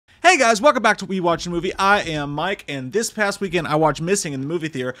Hey guys, welcome back to We Watch a Movie. I am Mike, and this past weekend I watched Missing in the movie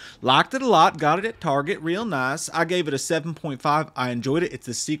theater. Liked it a lot, got it at Target, real nice. I gave it a 7.5. I enjoyed it. It's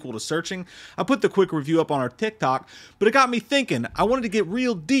the sequel to Searching. I put the quick review up on our TikTok, but it got me thinking. I wanted to get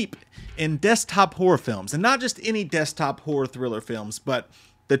real deep in desktop horror films, and not just any desktop horror thriller films, but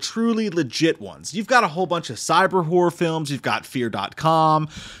the truly legit ones. You've got a whole bunch of cyber horror films. You've got Fear.com,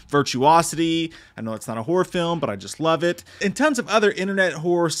 Virtuosity. I know it's not a horror film, but I just love it. And tons of other internet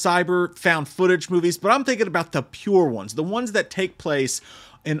horror, cyber, found footage movies, but I'm thinking about the pure ones, the ones that take place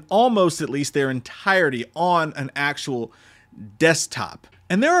in almost at least their entirety on an actual desktop.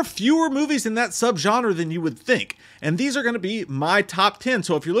 And there are fewer movies in that subgenre than you would think. And these are going to be my top 10.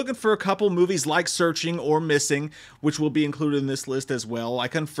 So if you're looking for a couple movies like Searching or Missing, which will be included in this list as well,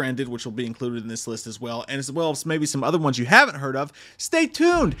 like Unfriended, which will be included in this list as well, and as well as maybe some other ones you haven't heard of, stay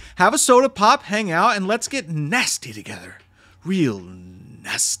tuned. Have a soda pop, hang out, and let's get nasty together. Real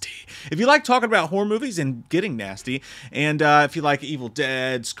nasty. If you like talking about horror movies and getting nasty, and if you like Evil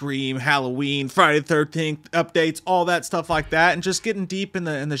Dead, Scream, Halloween, Friday the 13th, updates, all that stuff like that, and just getting deep in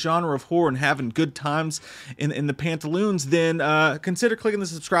the genre of horror and having good times in the pantaloons, then consider clicking the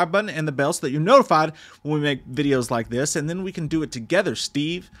subscribe button and the bell so that you're notified when we make videos like this, and then we can do it together,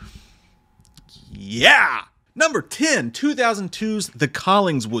 Steve. Yeah! Number 10, 2002's The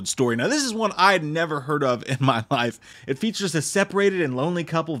Collingswood Story. Now, this is one I had never heard of in my life. It features a separated and lonely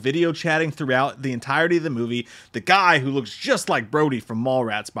couple video chatting throughout the entirety of the movie. The guy, who looks just like Brody from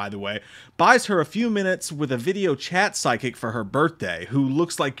Mallrats, by the way, buys her a few minutes with a video chat psychic for her birthday, who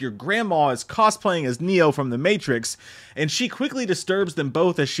looks like your grandma is cosplaying as Neo from The Matrix, and she quickly disturbs them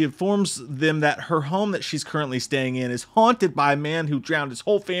both as she informs them that her home that she's currently staying in is haunted by a man who drowned his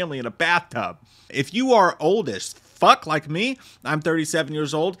whole family in a bathtub. If you are old as fuck like me, I'm 37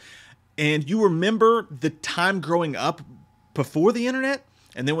 years old, and you remember the time growing up before the internet,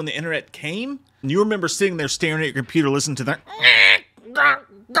 and then when the internet came, and you remember sitting there staring at your computer listening to that.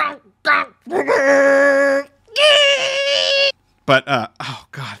 But, oh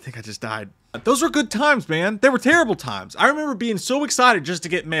God, I think I just died. Those were good times, man. They were terrible times. I remember being so excited just to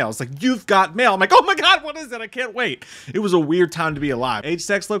get mail. It's like, you've got mail. I'm like, oh my God, what is it? I can't wait. It was a weird time to be alive. Age,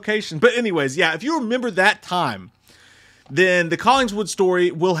 sex, location. But anyways, yeah, if you remember that time, then The Collingswood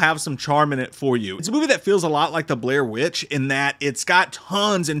Story will have some charm in it for you. It's a movie that feels a lot like The Blair Witch in that it's got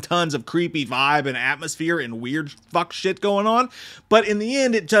tons and tons of creepy vibe and atmosphere and weird fuck shit going on. But in the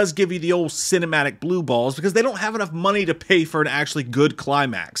end, it does give you the old cinematic blue balls because they don't have enough money to pay for an actually good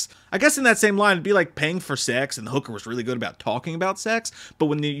climax. I guess in that same line, it'd be like paying for sex and the hooker was really good about talking about sex, but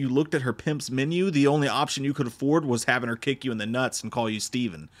when you looked at her pimp's menu, the only option you could afford was having her kick you in the nuts and call you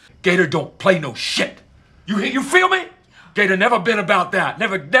Steven. Gator don't play no shit. You feel me? Gator never been about that.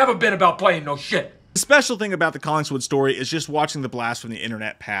 Never been about playing no shit. The special thing about The Collingswood Story is just watching the blast from the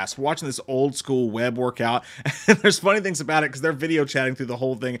internet pass, watching this old school web workout, and there's funny things about it because they're video chatting through the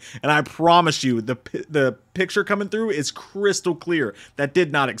whole thing, and I promise you, the picture coming through is crystal clear. That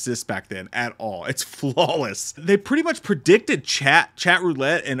did not exist back then at all. It's flawless. They pretty much predicted chat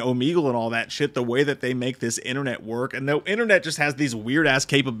roulette and Omegle and all that shit, the way that they make this internet work, and the internet just has these weird-ass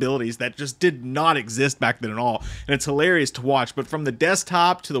capabilities that just did not exist back then at all, and it's hilarious to watch, but from the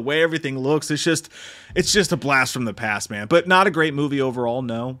desktop to the way everything looks, it's just a blast from the past, man. But not a great movie overall,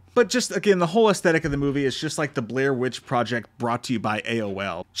 no. But just, again, the whole aesthetic of the movie is just like the Blair Witch Project brought to you by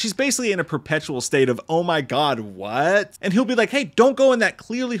AOL. She's basically in a perpetual state of, oh my God, what? And he'll be like, hey, don't go in that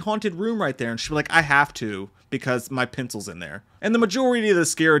clearly haunted room right there. And she'll be like, I have to, because my pencil's in there. And the majority of the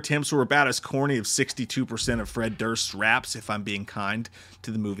scare attempts were about as corny of 62% of Fred Durst's raps, if I'm being kind to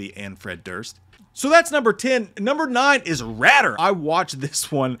the movie and Fred Durst. So that's number 10. Number 9 is Ratter. I watched this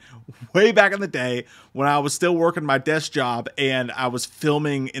one way back in the day when I was still working my desk job and I was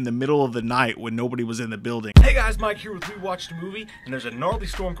filming in the middle of the night when nobody was in the building. Hey guys, Mike here with We Watched a Movie, and there's a gnarly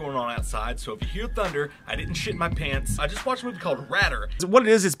storm going on outside, so if you hear thunder, I didn't shit my pants. I just watched a movie called Ratter. What it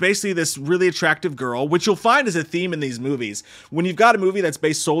is, it's basically this really attractive girl, which you'll find is a theme in these movies. When you've got a movie that's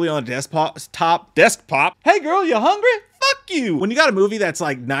based solely on a desktop. Hey girl, you hungry? Fuck you! When you got a movie that's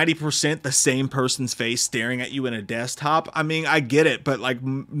like 90% the same person's face staring at you in a desktop, I mean, I get it, but like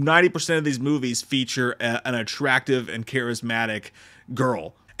 90% of these movies feature an attractive and charismatic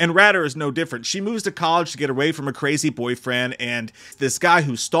girl. And Ratter is no different. She moves to college to get away from a crazy boyfriend, and this guy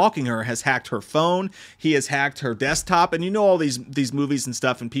who's stalking her has hacked her phone, he has hacked her desktop, and you know all these movies and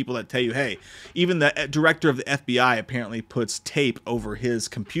stuff and people that tell you, hey, even the director of the FBI apparently puts tape over his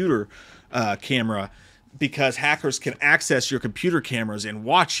computer camera because hackers can access your computer cameras and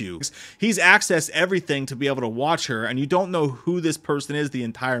watch you. He's accessed everything to be able to watch her, and you don't know who this person is the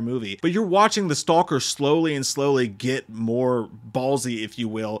entire movie, but you're watching the stalker slowly and slowly get more ballsy, if you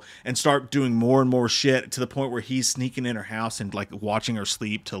will, and start doing more and more shit to the point where he's sneaking in her house and like watching her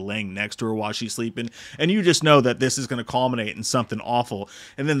sleep to laying next to her while she's sleeping, and you just know that this is going to culminate in something awful.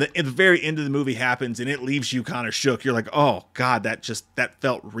 And then at the very end of the movie happens, and it leaves you kind of shook. You're like, oh god, that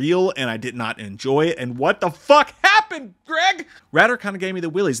felt real, and I did not enjoy it. And what the fuck happened, Greg? Ratter kind of gave me the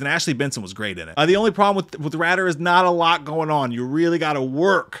willies, and Ashley Benson was great in it. The only problem with Ratter is not a lot going on. You really got to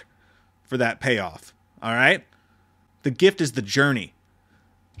work for that payoff, all right? The gift is the journey.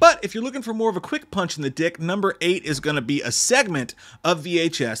 But if you're looking for more of a quick punch in the dick, number 8 is going to be a segment of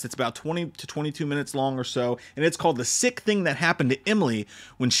VHS that's about 20 to 22 minutes long or so, and it's called The Sick Thing That Happened to Emily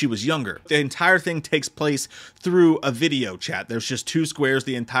When She Was Younger. The entire thing takes place through a video chat. There's just 2 squares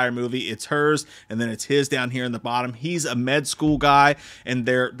the entire movie. It's hers, and then it's his down here in the bottom. He's a med school guy, and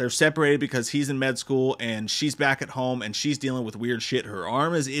they're separated because he's in med school, and she's back at home, and she's dealing with weird shit. Her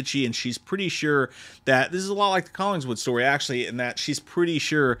arm is itchy, and she's pretty sure that, this is a lot like the Collingswood story, actually, in that she's pretty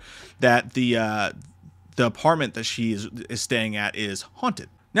sure that the apartment that she is staying at is haunted.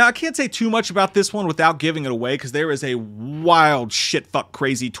 Now, I can't say too much about this one without giving it away, because there is a wild shit fuck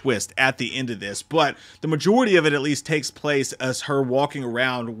crazy twist at the end of this, but the majority of it at least takes place as her walking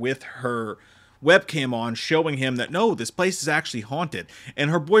around with her webcam on, showing him that no, this place is actually haunted.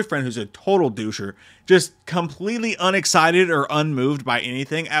 And her boyfriend, who's a total doucher, just completely unexcited or unmoved by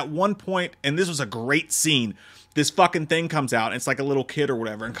anything. At one point, and this was a great scene, this fucking thing comes out, and it's like a little kid or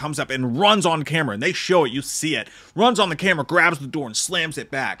whatever, and comes up and runs on camera, and they show it, you see it, runs on the camera, grabs the door, and slams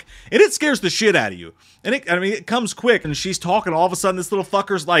it back. And it scares the shit out of you. And it comes quick, and she's talking, all of a sudden this little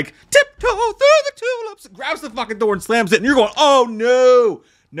fucker's like, tiptoe through the tulips, grabs the fucking door and slams it, and you're going, oh no!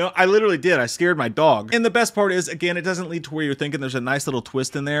 No, I literally did. I scared my dog. And the best part is, again, it doesn't lead to where you're thinking. There's a nice little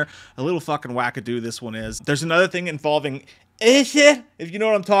twist in there. A little fucking wackadoo this one is. There's another thing involving if you know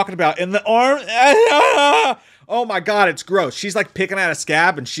what I'm talking about. In the arm. Oh my god, it's gross. She's like picking at a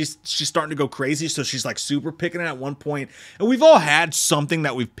scab, and she's starting to go crazy, so she's like super picking at one point. And we've all had something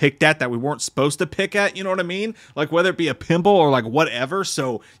that we've picked at that we weren't supposed to pick at, you know what I mean? Like whether it be a pimple or like whatever,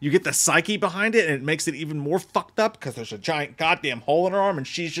 so you get the psyche behind it, and it makes it even more fucked up because there's a giant goddamn hole in her arm, and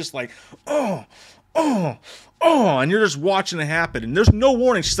she's just like, oh, and you're just watching it happen, and there's no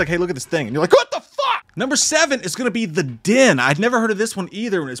warning. She's like, hey, look at this thing, and you're like, what the fuck? Number 7 is going to be The Den. I'd never heard of this one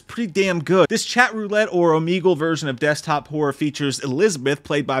either, and it's pretty damn good. This chat roulette or Omegle version of desktop horror features Elizabeth,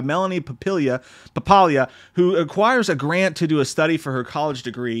 played by Melanie Papalia, who acquires a grant to do a study for her college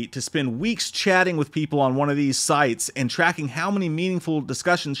degree to spend weeks chatting with people on one of these sites and tracking how many meaningful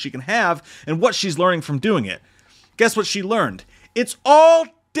discussions she can have and what she's learning from doing it. Guess what she learned? It's all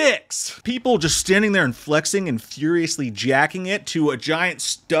dicks. People just standing there and flexing and furiously jacking it to a giant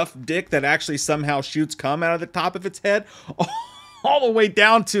stuffed dick that actually somehow shoots cum out of the top of its head. All the way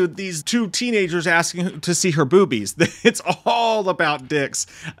down to these 2 teenagers asking to see her boobies. It's all about dicks.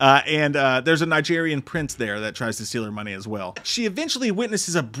 And there's a Nigerian prince there that tries to steal her money as well. She eventually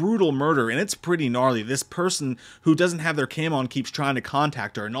witnesses a brutal murder, and it's pretty gnarly. This person who doesn't have their cam on keeps trying to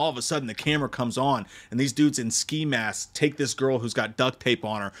contact her, and all of a sudden the camera comes on, and these dudes in ski masks take this girl who's got duct tape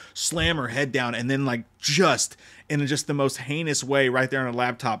on her, slam her head down, and then like just in just the most heinous way right there on a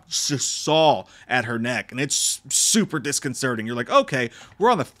laptop, just saw at her neck. And it's super disconcerting. You're like, okay, we're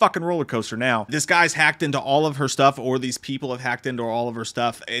on the fucking roller coaster now. This guy's hacked into all of her stuff, or these people have hacked into all of her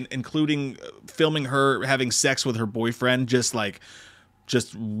stuff, including filming her having sex with her boyfriend, just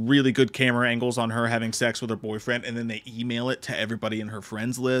really good camera angles on her having sex with her boyfriend, and then they email it to everybody in her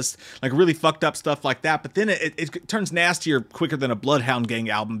friends list, like really fucked up stuff like that. But then it turns nastier quicker than a Bloodhound Gang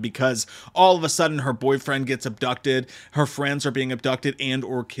album, because all of a sudden her boyfriend gets abducted, her friends are being abducted and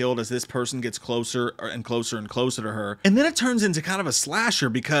or killed as this person gets closer and closer and closer to her. And then it turns into kind of a slasher,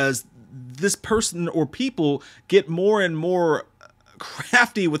 because this person or people get more and more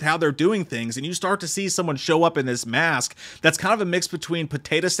crafty with how they're doing things, and you start to see someone show up in this mask that's kind of a mix between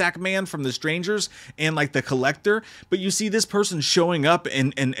Potato Sack Man from The Strangers and like the Collector, but you see this person showing up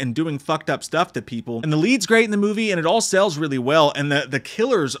and doing fucked up stuff to people. And the lead's great in the movie, and it all sells really well, and the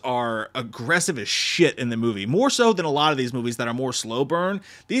killers are aggressive as shit in the movie, more so than a lot of these movies that are more slow burn.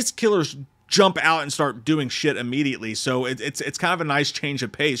 These killers jump out and start doing shit immediately, so it's kind of a nice change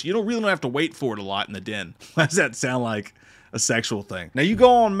of pace. You don't really have to wait for it a lot in the Den. Why does that sound like a sexual thing? Now you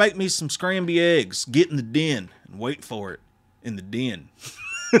go on and make me some scrambled eggs, get in the den, and wait for it in the den.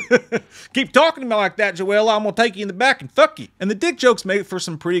 Keep talking to me like that, Joella, I'm gonna take you in the back and fuck you. And the dick jokes make for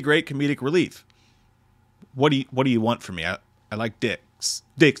some pretty great comedic relief. What do you want from me? I like dicks.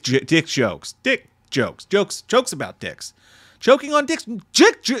 Dick jokes. Dick Jokes about dicks. Choking on dicks,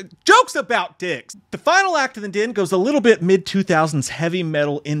 jokes about dicks. The final act of the Den goes a little bit mid-2000s heavy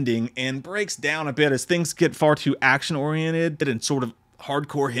metal ending and breaks down a bit as things get far too action-oriented and sort of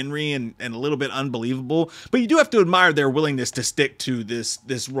hardcore Henry and a little bit unbelievable. But you do have to admire their willingness to stick to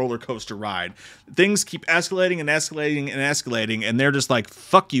this roller coaster ride. Things keep escalating and escalating and escalating, and they're just like,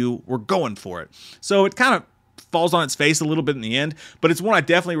 fuck you, we're going for it. So it kind of falls on its face a little bit in the end, but it's one I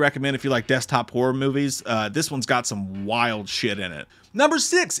definitely recommend if you like desktop horror movies. This one's got some wild shit in it. Number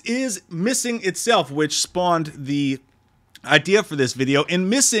 6 is Missing itself, which spawned the idea for this video. In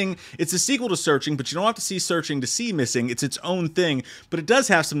Missing, it's a sequel to Searching, but you don't have to see Searching to see Missing. It's its own thing, but it does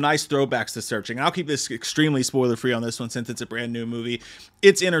have some nice throwbacks to Searching. I'll keep this extremely spoiler-free on this one since it's a brand new movie.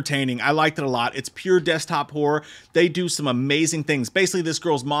 It's entertaining. I liked it a lot. It's pure desktop horror. They do some amazing things. Basically, this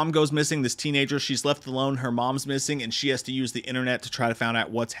girl's mom goes missing, this teenager. She's left alone. Her mom's missing, and she has to use the internet to try to find out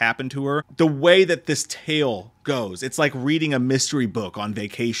what's happened to her. The way that this tale goes, it's like reading a mystery book on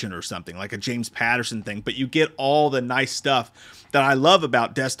vacation or something, like a James Patterson thing, but you get all the nice stuff that I love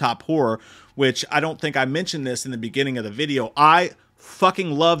about desktop horror, which I don't think I mentioned this in the beginning of the video. I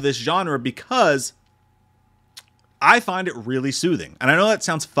fucking love this genre because I find it really soothing. And I know that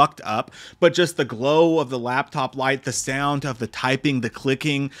sounds fucked up, but just the glow of the laptop light, the sound of the typing, the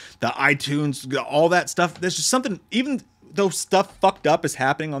clicking, the iTunes, all that stuff, there's just something, even though stuff fucked up is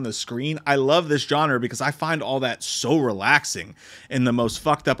happening on the screen, I love this genre because I find all that so relaxing in the most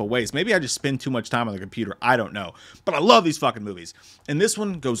fucked up of ways. Maybe I just spend too much time on the computer. I don't know. But I love these fucking movies. And this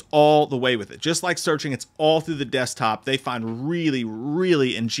one goes all the way with it. Just like Searching, it's all through the desktop. They find really,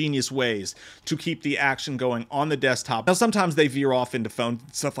 really ingenious ways to keep the action going on the desktop. Now, sometimes they veer off into phone,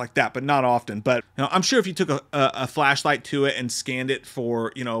 stuff like that, but not often. But you know, I'm sure if you took a flashlight to it and scanned it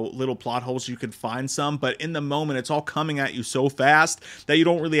for, you know, little plot holes, you could find some. But in the moment, it's all coming at you so fast that you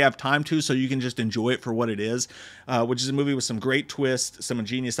don't really have time to, so you can just enjoy it for what it is, which is a movie with some great twists, some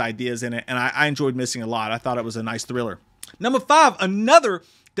ingenious ideas in it, and I enjoyed Missing a lot. I thought it was a nice thriller. Number 5, another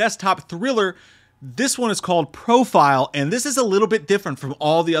desktop thriller. This one is called Profile, and this is a little bit different from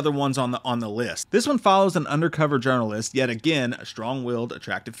all the other ones on the list. This one follows an undercover journalist, yet again, a strong-willed,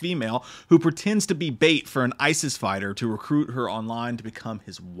 attractive female who pretends to be bait for an ISIS fighter to recruit her online to become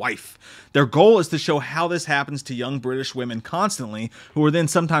his wife. Their goal is to show how this happens to young British women constantly, who are then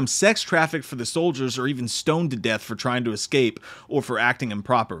sometimes sex trafficked for the soldiers or even stoned to death for trying to escape or for acting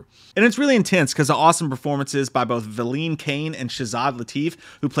improper. And it's really intense because of awesome performances by both Valeen Kane and Shazad Latif,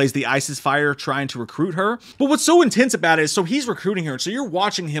 who plays the ISIS fighter trying to recruit her. But what's so intense about it is, so he's recruiting her, so you're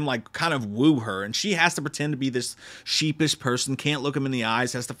watching him like kind of woo her, and she has to pretend to be this sheepish person, can't look him in the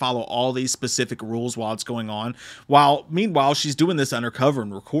eyes, has to follow all these specific rules while it's going on, while meanwhile she's doing this undercover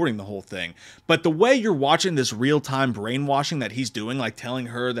and recording the whole thing. But the way you're watching this real-time brainwashing that he's doing, like telling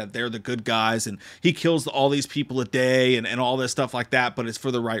her that they're the good guys and he kills all these people a day and all this stuff like that, but it's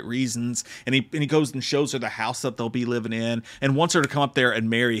for the right reasons, and he goes and shows her the house that they'll be living in and wants her to come up there and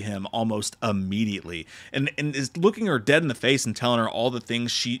marry him almost immediately, and is looking her dead in the face and telling her all the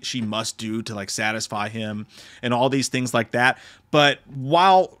things she must do to like satisfy him and all these things like that, but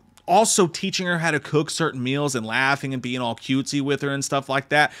while also teaching her how to cook certain meals and laughing and being all cutesy with her and stuff like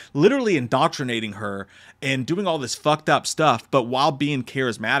that, literally indoctrinating her and doing all this fucked up stuff, but while being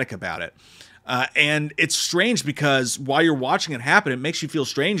charismatic about it. And it's strange because while you're watching it happen, it makes you feel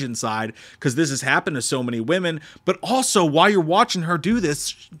strange inside because this has happened to so many women. But also, while you're watching her do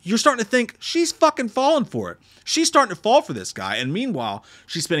this, you're starting to think she's fucking falling for it. She's starting to fall for this guy. And meanwhile,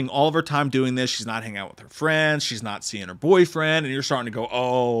 she's spending all of her time doing this. She's not hanging out with her friends. She's not seeing her boyfriend. And you're starting to go,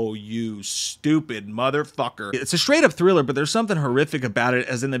 oh, you stupid motherfucker. It's a straight up thriller, but there's something horrific about it.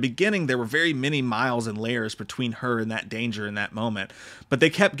 As in the beginning, there were very many miles and layers between her and that danger in that moment. But they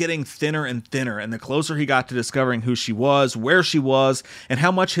kept getting thinner and thinner. And the closer he got to discovering who she was, where she was, and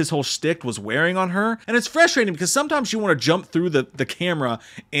how much his whole shtick was wearing on her. And it's frustrating because sometimes you want to jump through the camera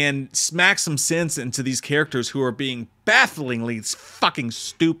and smack some sense into these characters who are being bafflingly fucking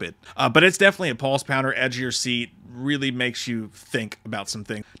stupid. But it's definitely a pulse pounder, edge of your seat, really makes you think about some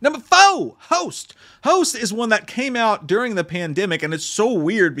things. Number 4, Host. Host is one that came out during the pandemic, and it's so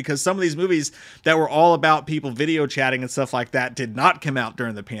weird because some of these movies that were all about people video chatting and stuff like that did not come out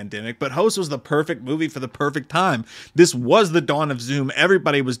during the pandemic, but Host was the perfect movie for the perfect time. This was the dawn of Zoom.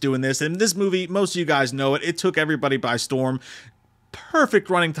 Everybody was doing this, and this movie, most of you guys know it, it took everybody by storm. Perfect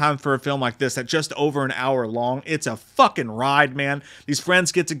running time for a film like this at just over an hour long. It's a fucking ride, man. These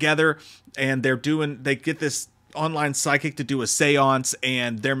friends get together and they get this online psychic to do a seance,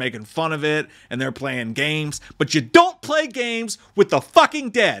 and they're making fun of it, and they're playing games. But you don't play games with the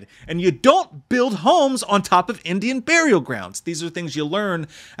fucking dead, and you don't build homes on top of Indian burial grounds. These are things you learn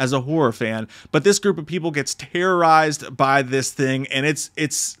as a horror fan. But this group of people gets terrorized by this thing, and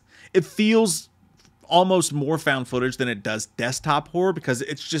it feels almost more found footage than it does desktop horror, because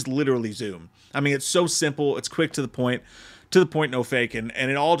it's just literally Zoom. I mean, it's so simple, it's quick to the point, no faking,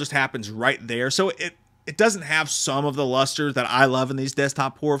 and it all just happens right there. So it doesn't have some of the luster that I love in these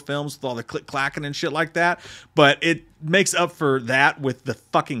desktop horror films with all the click-clacking and shit like that, but it makes up for that with the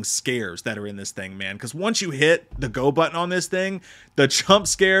fucking scares that are in this thing, man. Because once you hit the go button on this thing, the jump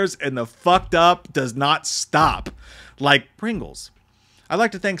scares and the fucked up does not stop. Like Pringles. I'd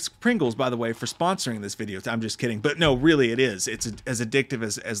like to thank Pringles, by the way, for sponsoring this video. I'm just kidding. But no, really, it is. It's as addictive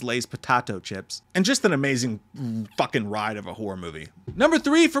as Lay's potato chips. And just an amazing fucking ride of a horror movie. Number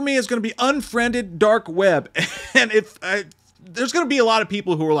 3 for me is going to be Unfriended Dark Web. And there's going to be a lot of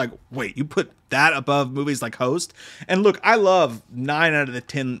people who are like, wait, you put that above movies like Host? And look, I love 9 out of the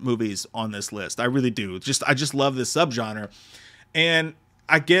 10 movies on this list. I really do. I just love this subgenre. And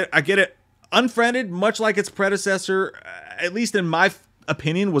I get it. Unfriended, much like its predecessor, at least in my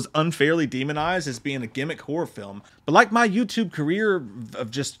opinion, was unfairly demonized as being a gimmick horror film. But like my YouTube career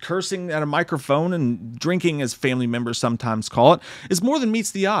of just cursing at a microphone and drinking, as family members sometimes call it, is more than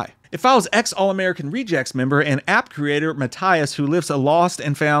meets the eye. It follows ex-All-American Rejects member and app creator Matthias, who lifts a lost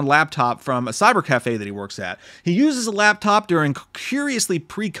and found laptop from a cyber cafe that he works at. He uses a laptop during curiously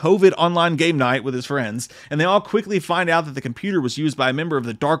pre-COVID online game night with his friends, and they all quickly find out that the computer was used by a member of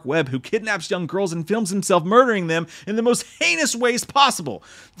the dark web who kidnaps young girls and films himself murdering them in the most heinous ways possible.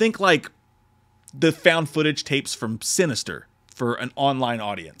 Think like the found footage tapes from Sinister for an online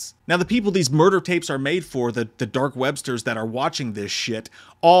audience. Now, the people these murder tapes are made for, the dark websters that are watching this shit,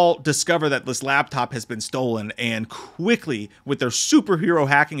 all discover that this laptop has been stolen and quickly, with their superhero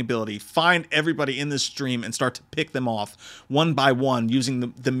hacking ability, find everybody in this stream and start to pick them off one by one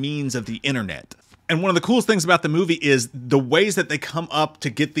using the means of the internet. And one of the coolest things about the movie is the ways that they come up to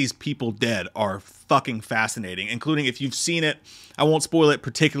get these people dead are fucking fascinating, including, if you've seen it, I won't spoil it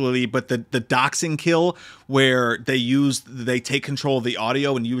particularly, but the doxing kill where they take control of the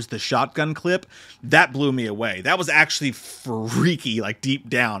audio and use the shotgun clip, that blew me away. That was actually freaky, like deep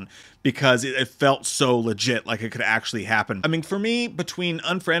down, because it felt so legit, like it could actually happen. I mean, for me, between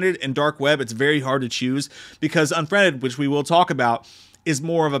Unfriended and Dark Web, it's very hard to choose, because Unfriended, which we will talk about, is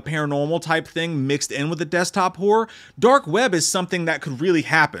more of a paranormal type thing mixed in with the desktop horror. Dark Web is something that could really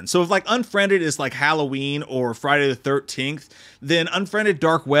happen. So if like Unfriended is like Halloween or Friday the 13th, then Unfriended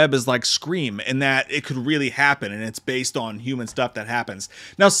Dark Web is like Scream, in that it could really happen and it's based on human stuff that happens.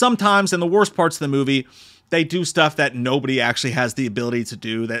 Now, sometimes in the worst parts of the movie, they do stuff that nobody actually has the ability to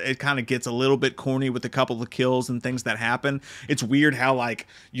do, that it kind of gets a little bit corny with a couple of kills and things that happen. It's weird how, like,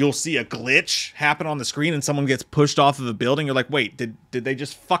 you'll see a glitch happen on the screen and someone gets pushed off of a building. You're like, wait, did they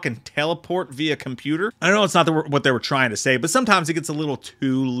just fucking teleport via computer? I know it's not what they were trying to say, but sometimes it gets a little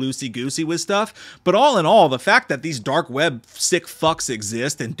too loosey-goosey with stuff. But all in all, the fact that these dark web sick fucks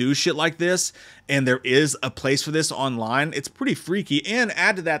exist and do shit like this, and there is a place for this online, it's pretty freaky. And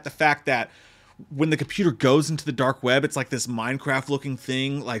add to that the fact that when the computer goes into the dark web, it's like this Minecraft looking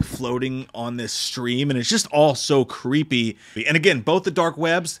thing, like floating on this stream, and it's just all so creepy. And again, both the dark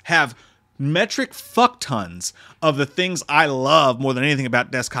webs have metric fuck tons of the things I love more than anything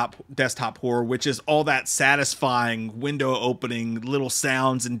about desktop horror, which is all that satisfying window opening, little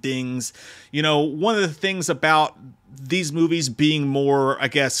sounds and dings. You know, one of the things about these movies being more, I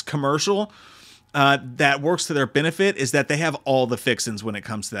guess, commercial, that works to their benefit, is that they have all the fixins when it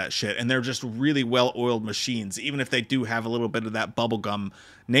comes to that shit, and they're just really well-oiled machines. Even if they do have a little bit of that bubblegum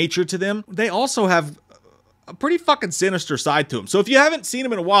nature to them, they also have a pretty fucking sinister side to them. So if you haven't seen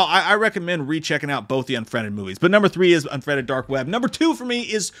them in a while, I recommend rechecking out both the Unfriended movies. But number 3 is Unfriended Dark Web. Number 2 for me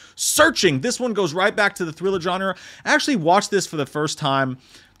is Searching. This one goes right back to the thriller genre. I actually watched this for the first time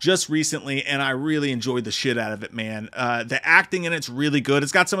just recently, and I really enjoyed the shit out of it, man. The acting in it's really good.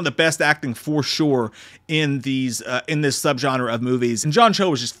 It's got some of the best acting for sure in this subgenre of movies. And John Cho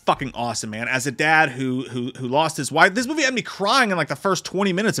was just fucking awesome, man. As a dad who lost his wife, this movie had me crying in like the first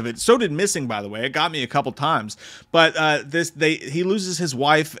 20 minutes of it. So did Missing, by the way. It got me a couple times. But he loses his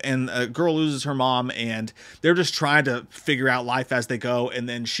wife, and a girl loses her mom, and they're just trying to figure out life as they go. And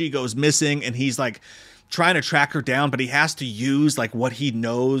then she goes missing, and he's like trying to track her down, but he has to use like what he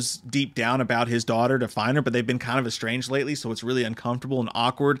knows deep down about his daughter to find her, but they've been kind of estranged lately, so it's really uncomfortable and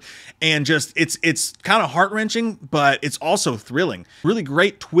awkward, and just it's kind of heart-wrenching, but it's also thrilling. Really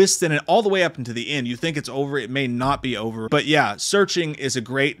great twists in it all the way up into the end. You think it's over, it may not be over, but yeah, Searching is a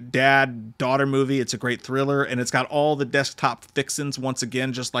great dad-daughter movie. It's a great thriller, and it's got all the desktop fixins once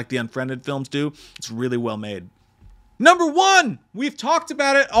again, just like the Unfriended films do. It's really well made. Number 1, we've talked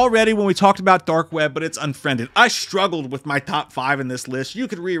about it already when we talked about Dark Web, but it's Unfriended. I struggled with my top 5 in this list. You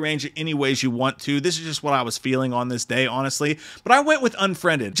could rearrange it any ways you want to. This is just what I was feeling on this day, honestly. But I went with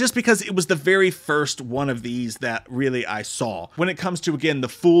Unfriended just because it was the very first one of these that really I saw. When it comes to, again, the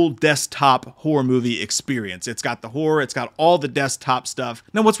full desktop horror movie experience. It's got the horror, it's got all the desktop stuff.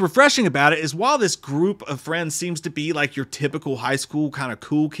 Now, what's refreshing about it is while this group of friends seems to be like your typical high school kind of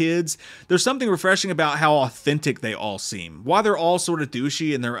cool kids, there's something refreshing about how authentic they all seem. While they're all sort of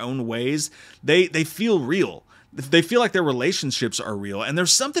douchey in their own ways, they feel real. They feel like their relationships are real. And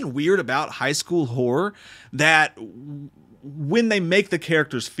there's something weird about high school horror that when they make the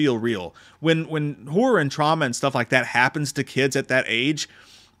characters feel real, when horror and trauma and stuff like that happens to kids at that age,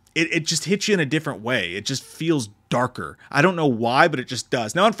 it just hits you in a different way. It just feels darker. I don't know why, but it just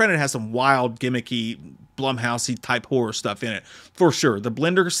does. Now, Unfriended has some wild, gimmicky, Blumhousey type horror stuff in it, for sure. The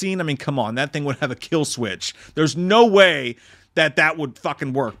blender scene, I mean, come on, that thing would have a kill switch. There's no way that would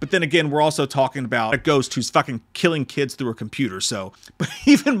fucking work. But then again, we're also talking about a ghost who's fucking killing kids through a computer. So, but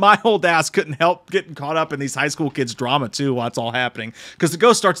even my old ass couldn't help getting caught up in these high school kids' drama too while it's all happening. Because the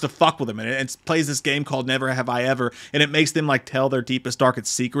ghost starts to fuck with them, and it plays this game called Never Have I Ever, and it makes them like tell their deepest,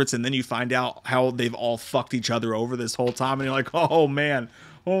 darkest secrets, and then you find out how they've all fucked each other over this whole time, and you're like, oh man,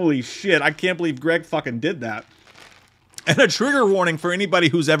 holy shit, I can't believe Greg fucking did that. And a trigger warning for anybody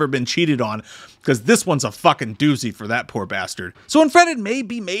who's ever been cheated on, because this one's a fucking doozy for that poor bastard. So Unfriended may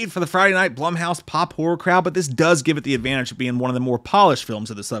be made for the Friday night Blumhouse pop horror crowd, but this does give it the advantage of being one of the more polished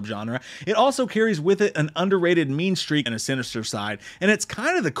films of the subgenre. It also carries with it an underrated mean streak and a sinister side, and it's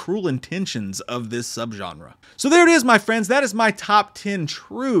kind of the cruel intentions of this subgenre. So there it is, my friends. That is my top 10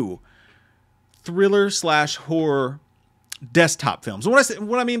 true thriller/horror desktop films.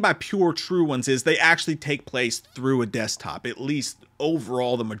 What I mean by pure true ones is they actually take place through a desktop. At least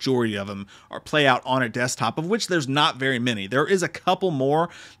overall, the majority of them are play out on a desktop, of which there's not very many. There is a couple more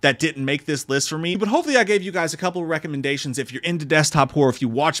that didn't make this list for me, but hopefully I gave you guys a couple of recommendations if you're into desktop horror, if you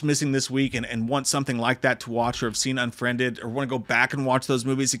watched Missing this week and want something like that to watch, or have seen Unfriended, or want to go back and watch those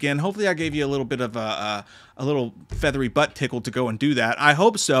movies again. Hopefully I gave you a little bit of a little feathery butt tickle to go and do that. I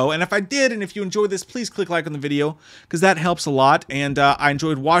hope so. And if I did, and if you enjoyed this, please click like on the video, because that helps a lot. And I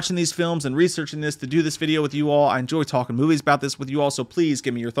enjoyed watching these films and researching this to do this video with you all. I enjoy talking movies about this with you all, so please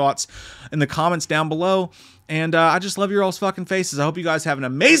give me your thoughts in the comments down below. And I just love your all's fucking faces. I hope you guys have an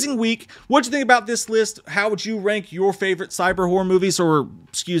amazing week. What'd you think about this list? How would you rank your favorite cyber horror movies, or,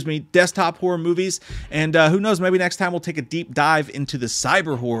 excuse me, desktop horror movies? And who knows, maybe next time we'll take a deep dive into the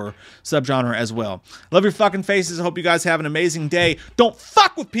cyber horror subgenre as well. Love your fucking faces. I hope you guys have an amazing day. Don't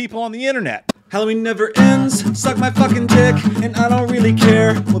fuck with people on the internet. Halloween never ends, suck my fucking dick, and I don't really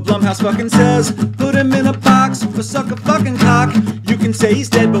care what Blumhouse fucking says. Put him in a box, or suck a fucking cock. You can say he's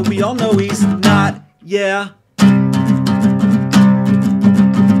dead, but we all know he's not, yeah.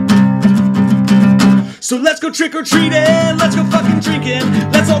 So let's go trick-or-treating, let's go fucking drinking,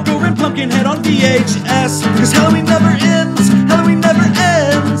 let's all go rent Pumpkinhead on VHS, cause Halloween never ends, Halloween never